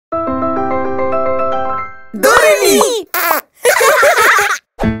DoReMi!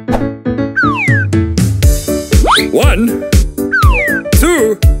 1,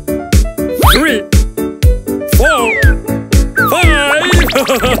 2, 3, 4, 5.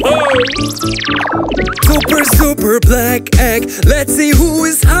 Super black egg. Let's see who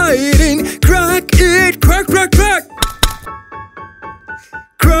is hiding. Crack it, crack, crack, crack.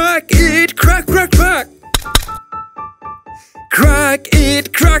 Crack it, crack, crack, crack. Crack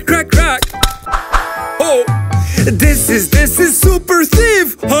it, crack, crack, crack. Oh, this is super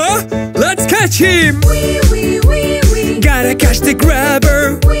thief, huh? Let's catch him. Gotta catch the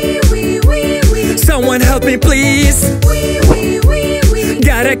grabber. Someone help me, please.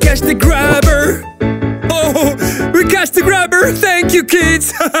 Gotta catch the grabber. Oh, we catch the grabber. Thank you,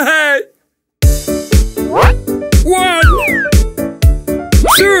 kids. 1,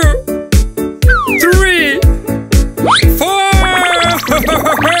 2, 3, 4.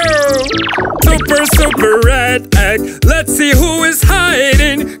 Super red egg. Let's see who is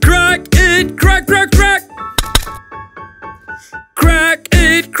hiding. Crack it, crack, crack, crack. Crack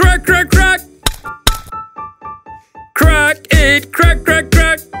it, crack, crack, crack. Crack it, crack, crack,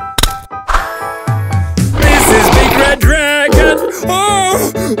 crack. This is Big Red Dragon.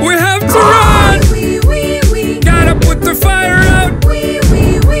 Oh, we have to run. Gotta put the fire out.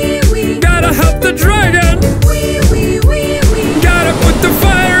 Gotta help the dragon. Gotta put the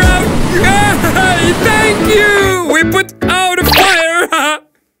fire out. Yay! Thank you. We put out a fire.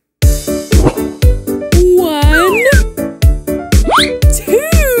 1, 2, 3.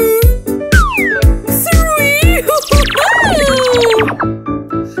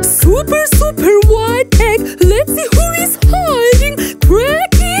 Super white egg. Let's see who is hiding. Crack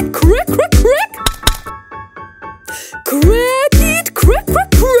it, crack, crack, crack. Crack it, crack,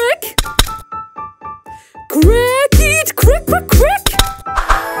 crack, crack. Crack it, crack, crack, crack.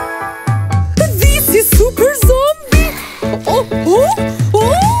 This is super zombie. Oh,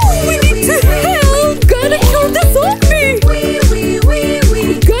 we need to help. Gotta kill the zombie.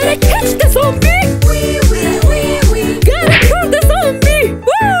 Gotta catch the zombie. Gotta kill the zombie.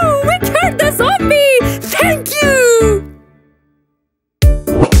 Woo, we killed the zombie. Thank you.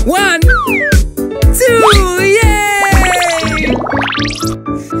 1, 2, yay!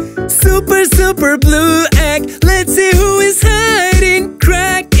 Super blue egg. Let's see who is hiding.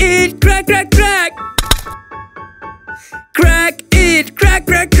 Crack it, crack, crack, crack. Crack it, crack,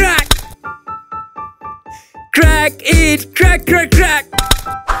 crack, crack. Crack it, crack, crack, crack.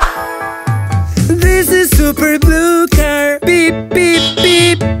 This is super blue car. Beep, beep,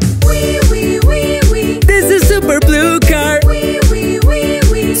 beep. This is super blue car.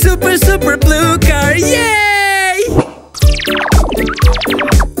 Super blue car. Yay! 1.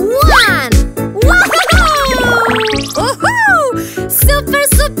 Woohoo!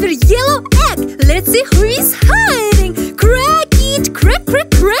 Super yellow egg. Let's see who is hiding. Crack it, crack, crack,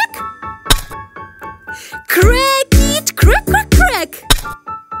 crack. Crack it, crack, crack, crack.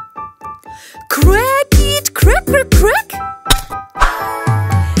 Crack it, crack, crack, crack.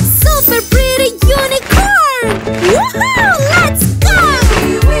 Super pretty unicorn. Woohoo! Let's go!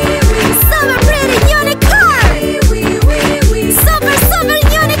 Super pretty unicorn. Super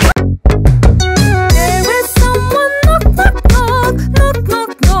unicorn. There is someone knock, knock, knock.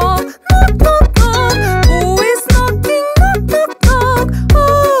 Knock, knock, knock. Knock, knock, knock. Who is knocking? Knock, knock, knock.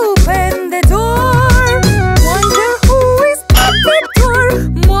 Open the door. Wonder who is at the door.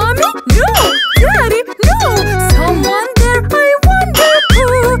 Mommy? No. Daddy? No. Someone there. I wonder who.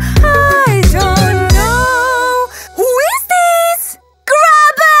 I don't know. Who is this?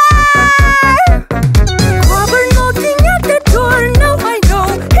 Grabber! Grabber knocking at the door. Now I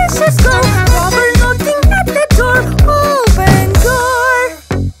know. Let's just go. Grabber knocking at the door. Open door.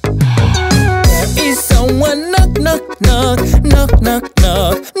 There is someone knock, knock, knock. Knock, knock,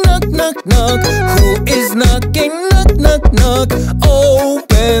 knock. Knock, knock, knock. Who is knocking? Knock, knock, knock.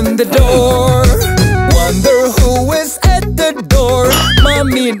 Open the door. Wonder who is at the door.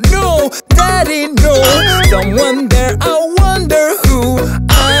 Mommy, no. Daddy, no. Someone there. I wonder who.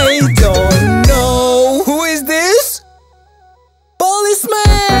 I don't know. Who is this?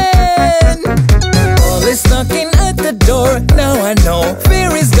 Policeman! Police knocking at the door. Now I know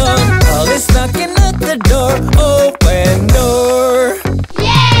fear is gone. Police knocking at the door. Open door.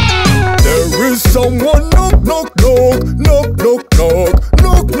 There is someone knock, knock, knock. Knock, knock, knock.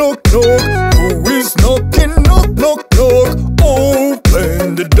 Knock, knock, knock. Who is knocking? Knock, knock, knock.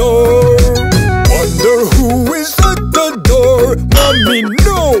 Open the door. Wonder who is at the door. Mommy,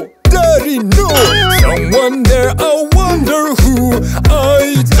 no. Daddy, no. Someone there. I wonder who.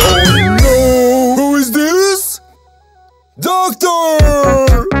 I don't know. Who is this? Doctor!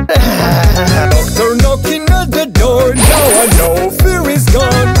 Doctor knocking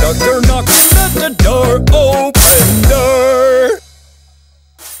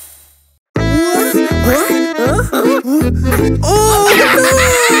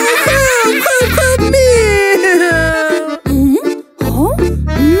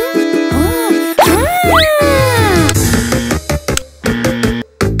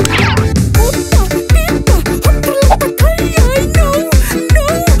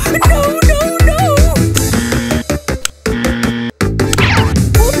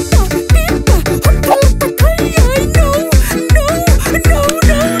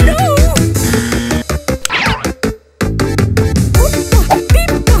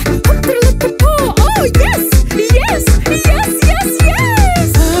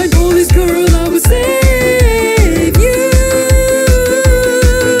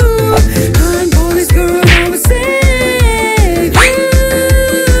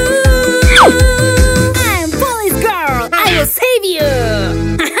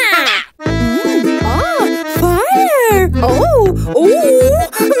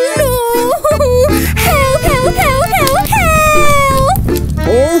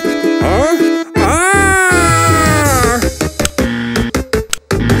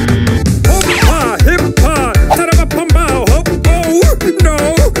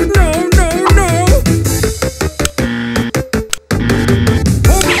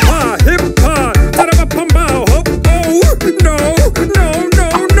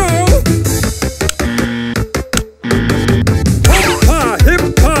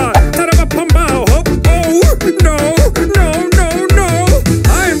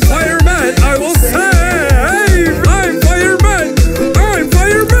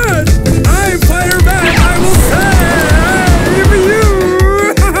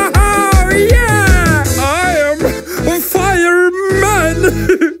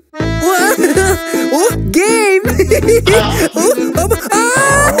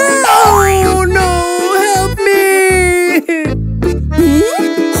Oh no! Help me!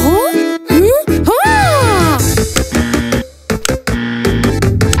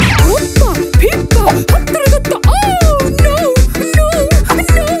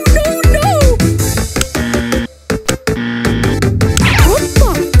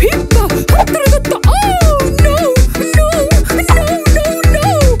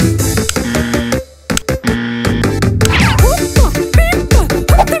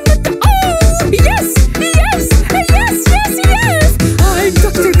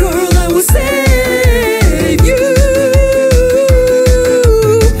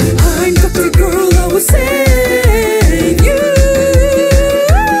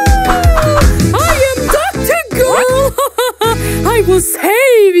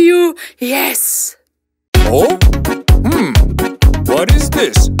 Save you, yes. Oh? What is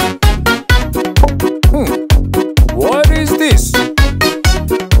this? What is this?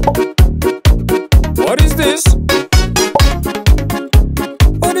 What is this?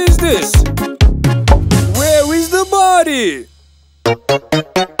 What is this? Where is the body?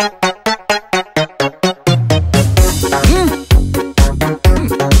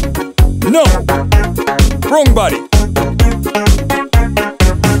 No! Wrong body!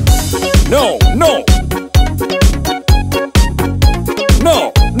 No, no!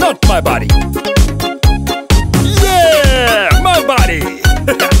 No, not my body! Yeah! My body!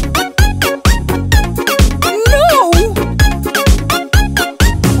 No!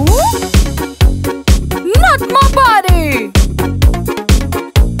 Not my body!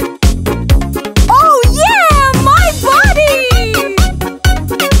 Oh yeah! My body!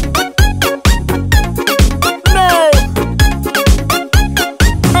 No!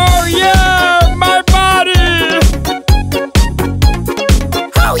 Oh yeah! My body!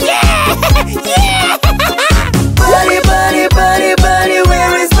 Oh yeah! Yeah! Buddy, buddy, buddy, buddy,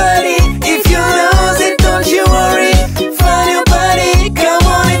 where is buddy? If you lose it, don't you worry. Find your buddy, come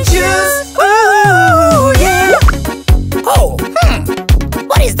on and choose. Ooh, yeah. Oh,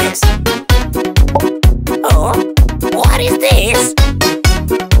 what is this? Oh, what is this?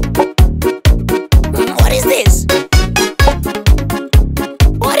 What is this?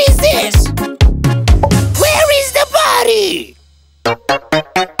 What is this? Where is the body?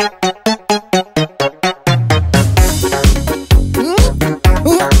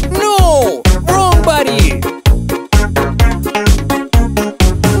 No! Wrong body!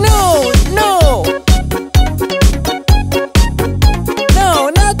 No, no! No,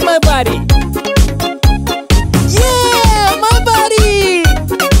 not my body! Yeah, my body!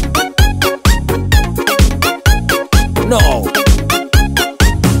 No!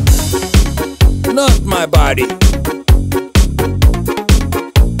 Not my body!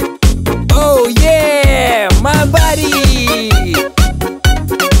 Oh yeah, my body!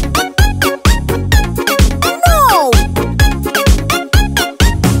 No!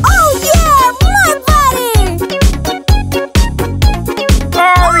 Oh yeah, my body!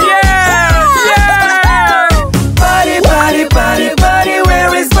 Oh yeah! Yeah! Buddy, buddy, buddy, buddy,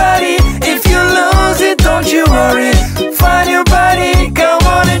 where is buddy? If you lose it, don't you worry. Find your buddy, come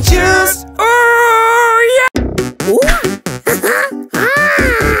on and choose. Oh yeah!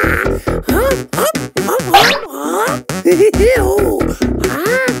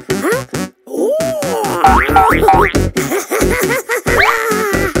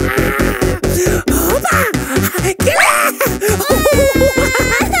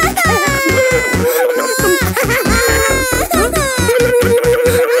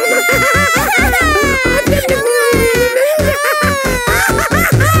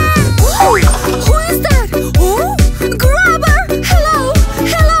 Who is that? Oh, grabber! Hello,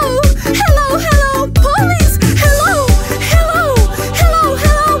 hello, hello, hello, police! Hello, hello!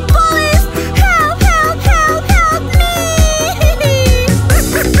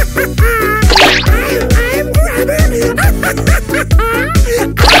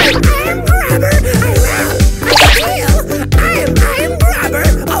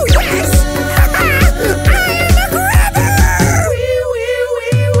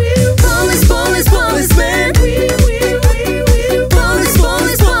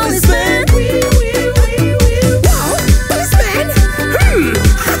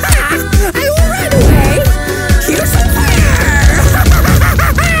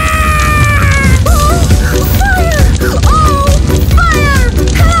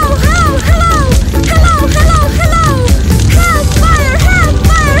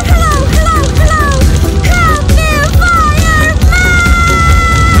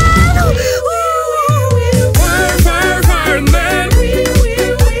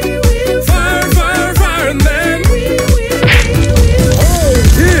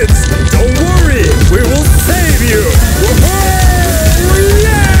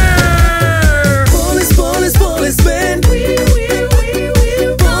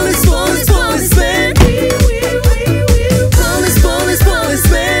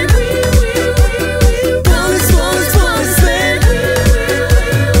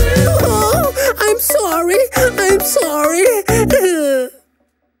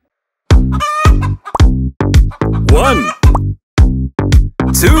 1,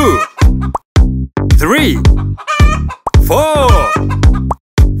 2, 3, 4,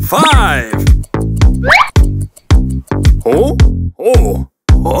 5. Oh, oh,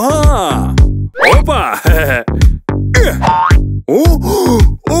 ah, opa. Oh,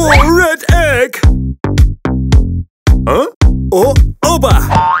 oh, red egg. Huh? Oh, opa.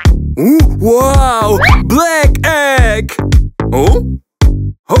 Ooh, wow, black egg. Oh,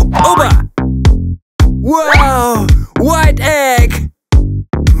 oh, opa. Wow, white egg.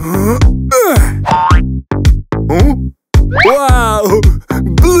 Oh, wow,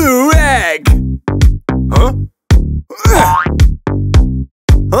 blue egg. Huh?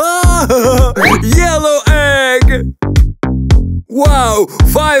 Oh, yellow egg. Wow,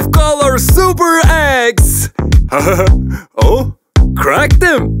 5 color super eggs. Oh, crack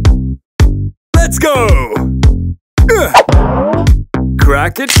them. Let's go.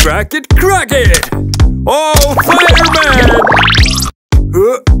 Crack it, crack it, crack it. Oh, fireman.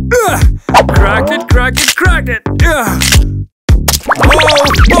 Crack it, crack it, crack it. Oh,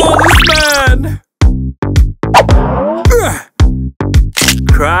 policeman.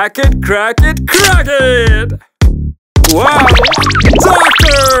 Crack it, crack it, crack it. Wow,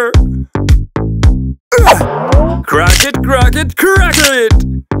 doctor. Crack it, crack it, crack it.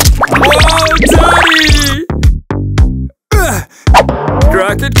 Wow, daddy.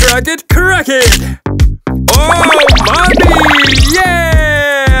 Crack it, crack it, crack it. Oh, mommy!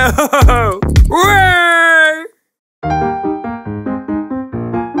 Yeah! Way!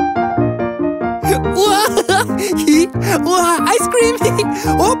 Wow, ice cream!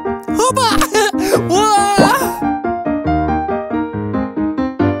 Hop, hoppa! Wow!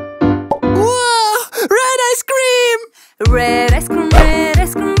 Wow, red ice cream! Red ice cream,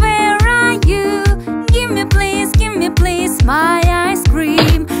 where are you? Give me please, my ice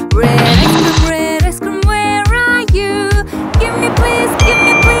cream. Red ice cream, where are you? Give me please,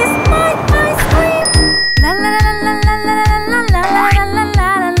 my ice cream. La la la la la la la la la la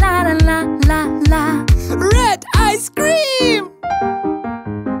la la la. Red ice cream!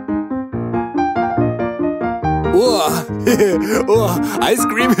 Wow, oh, ice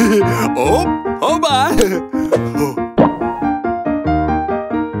cream! Oh, hoppa!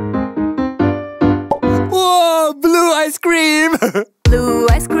 Whoa, blue ice cream! Blue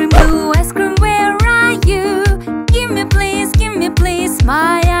ice cream, where are you? Give me please,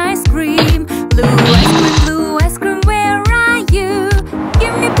 my ice cream. Blue ice cream, where are you?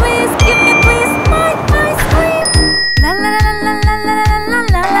 Give me please, my ice cream. La la la la la la la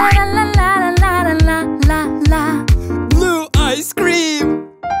la la la la la la. Blue ice cream!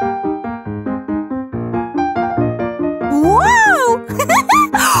 Wow!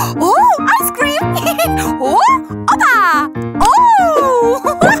 Oh, ice cream! Oh, opa! Oh!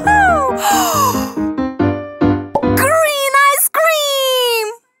 Green ice cream!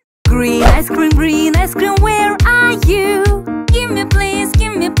 Green ice cream, where are you? Give me please,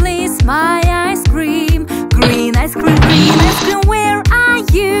 my ice cream. Green ice cream, where are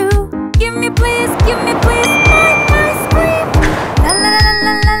you? Give me please, my ice cream. La la la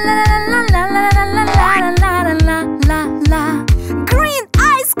la la la la la la la la la la. Green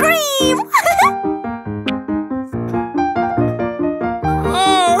ice cream!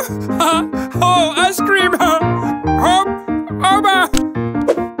 Oh, ice cream! Hop, hoppa!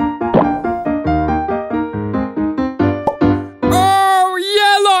 Oh,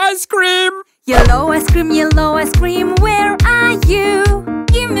 yellow ice cream! Yellow ice cream, where are you?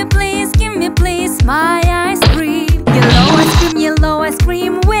 Give me please, my ice cream. Yellow ice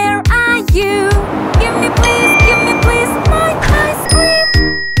cream, where are you? Give me please, my ice cream.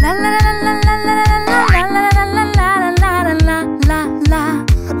 La la la la la la la la la la la la la.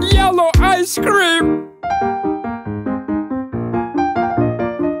 Yellow ice cream!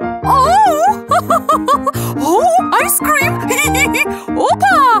 Oh! Oh, ice cream!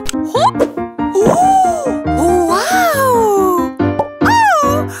 Opa! Hop! Oh! Wow!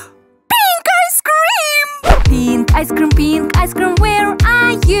 Oh! Pink ice cream! Pink ice cream, where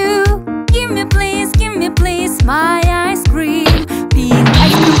are you? Give me please, my ice cream. Pink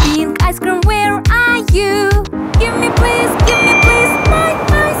ice cream, where are you? Give me please, my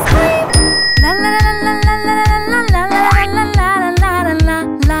ice cream. La la la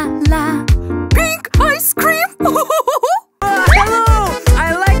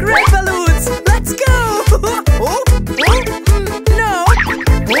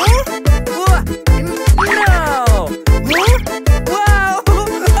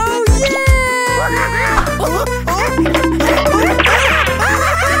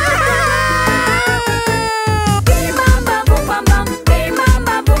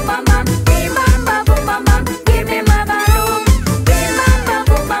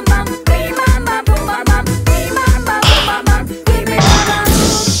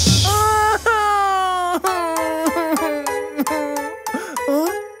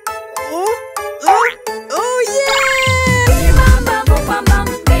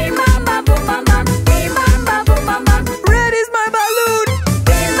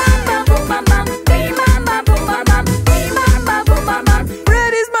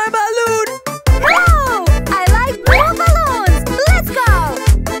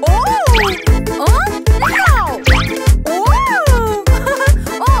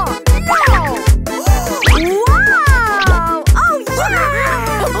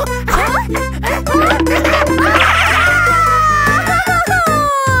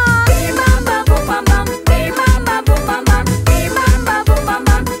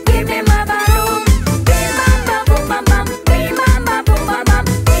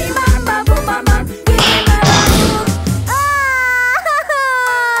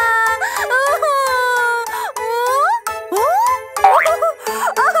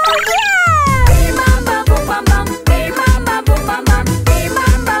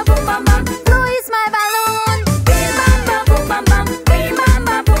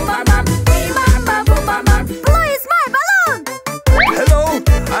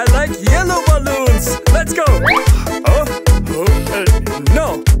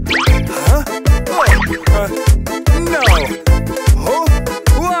No. Oh,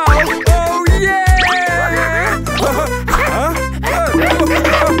 wow. Oh, yeah. Huh? Give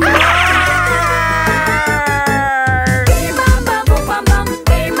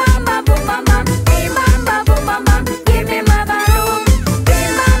me my balloon.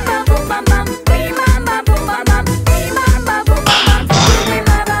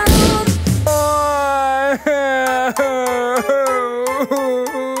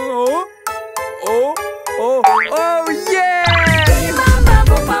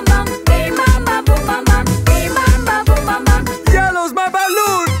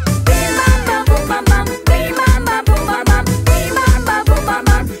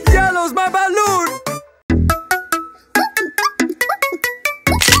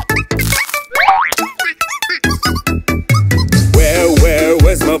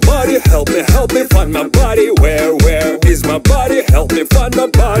 help me find my body. Where is my body? Help me find my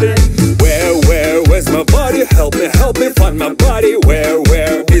body. Where's my body? Help me find my body.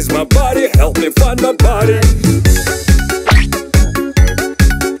 Where is my body? Help me find my body.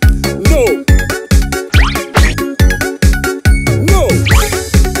 No. No.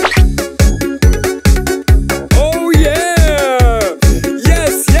 Oh yeah.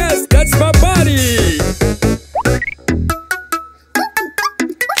 Yes, that's my body.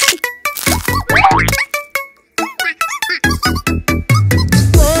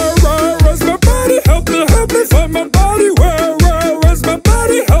 Where's my body? Help me find my body. Where's my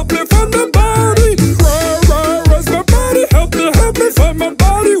body? Help me find my body.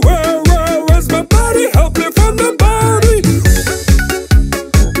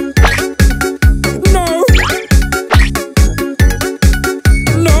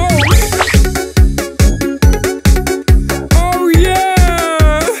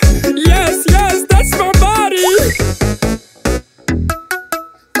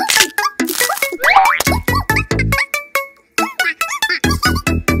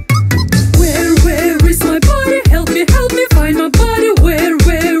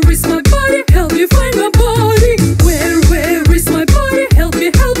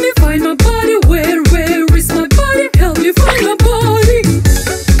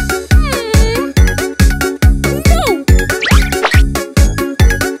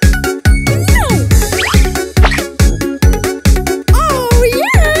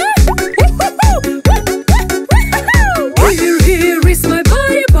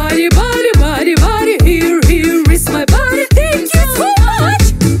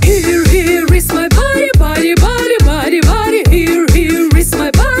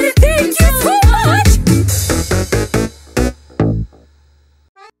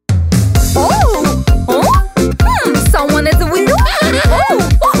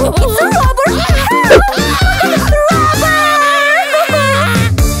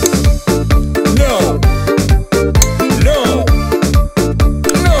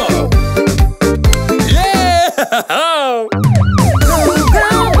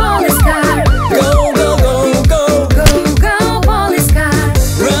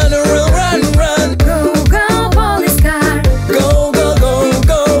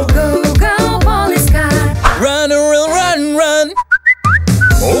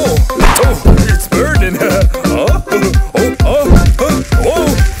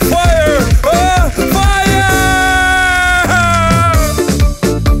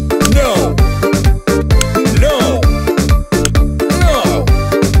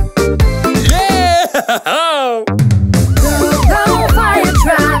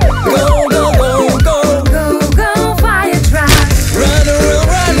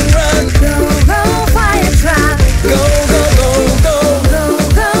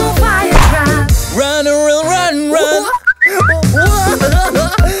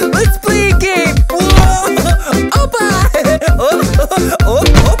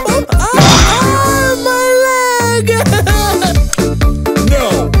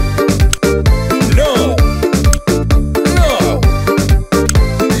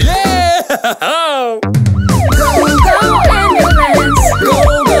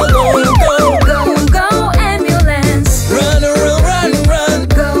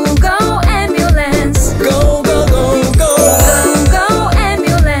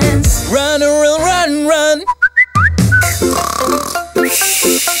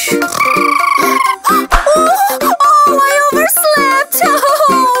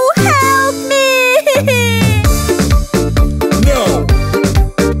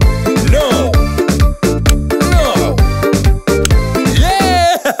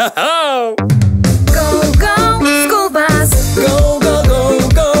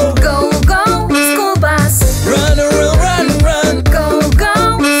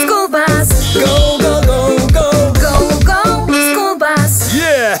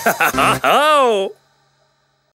 Oh!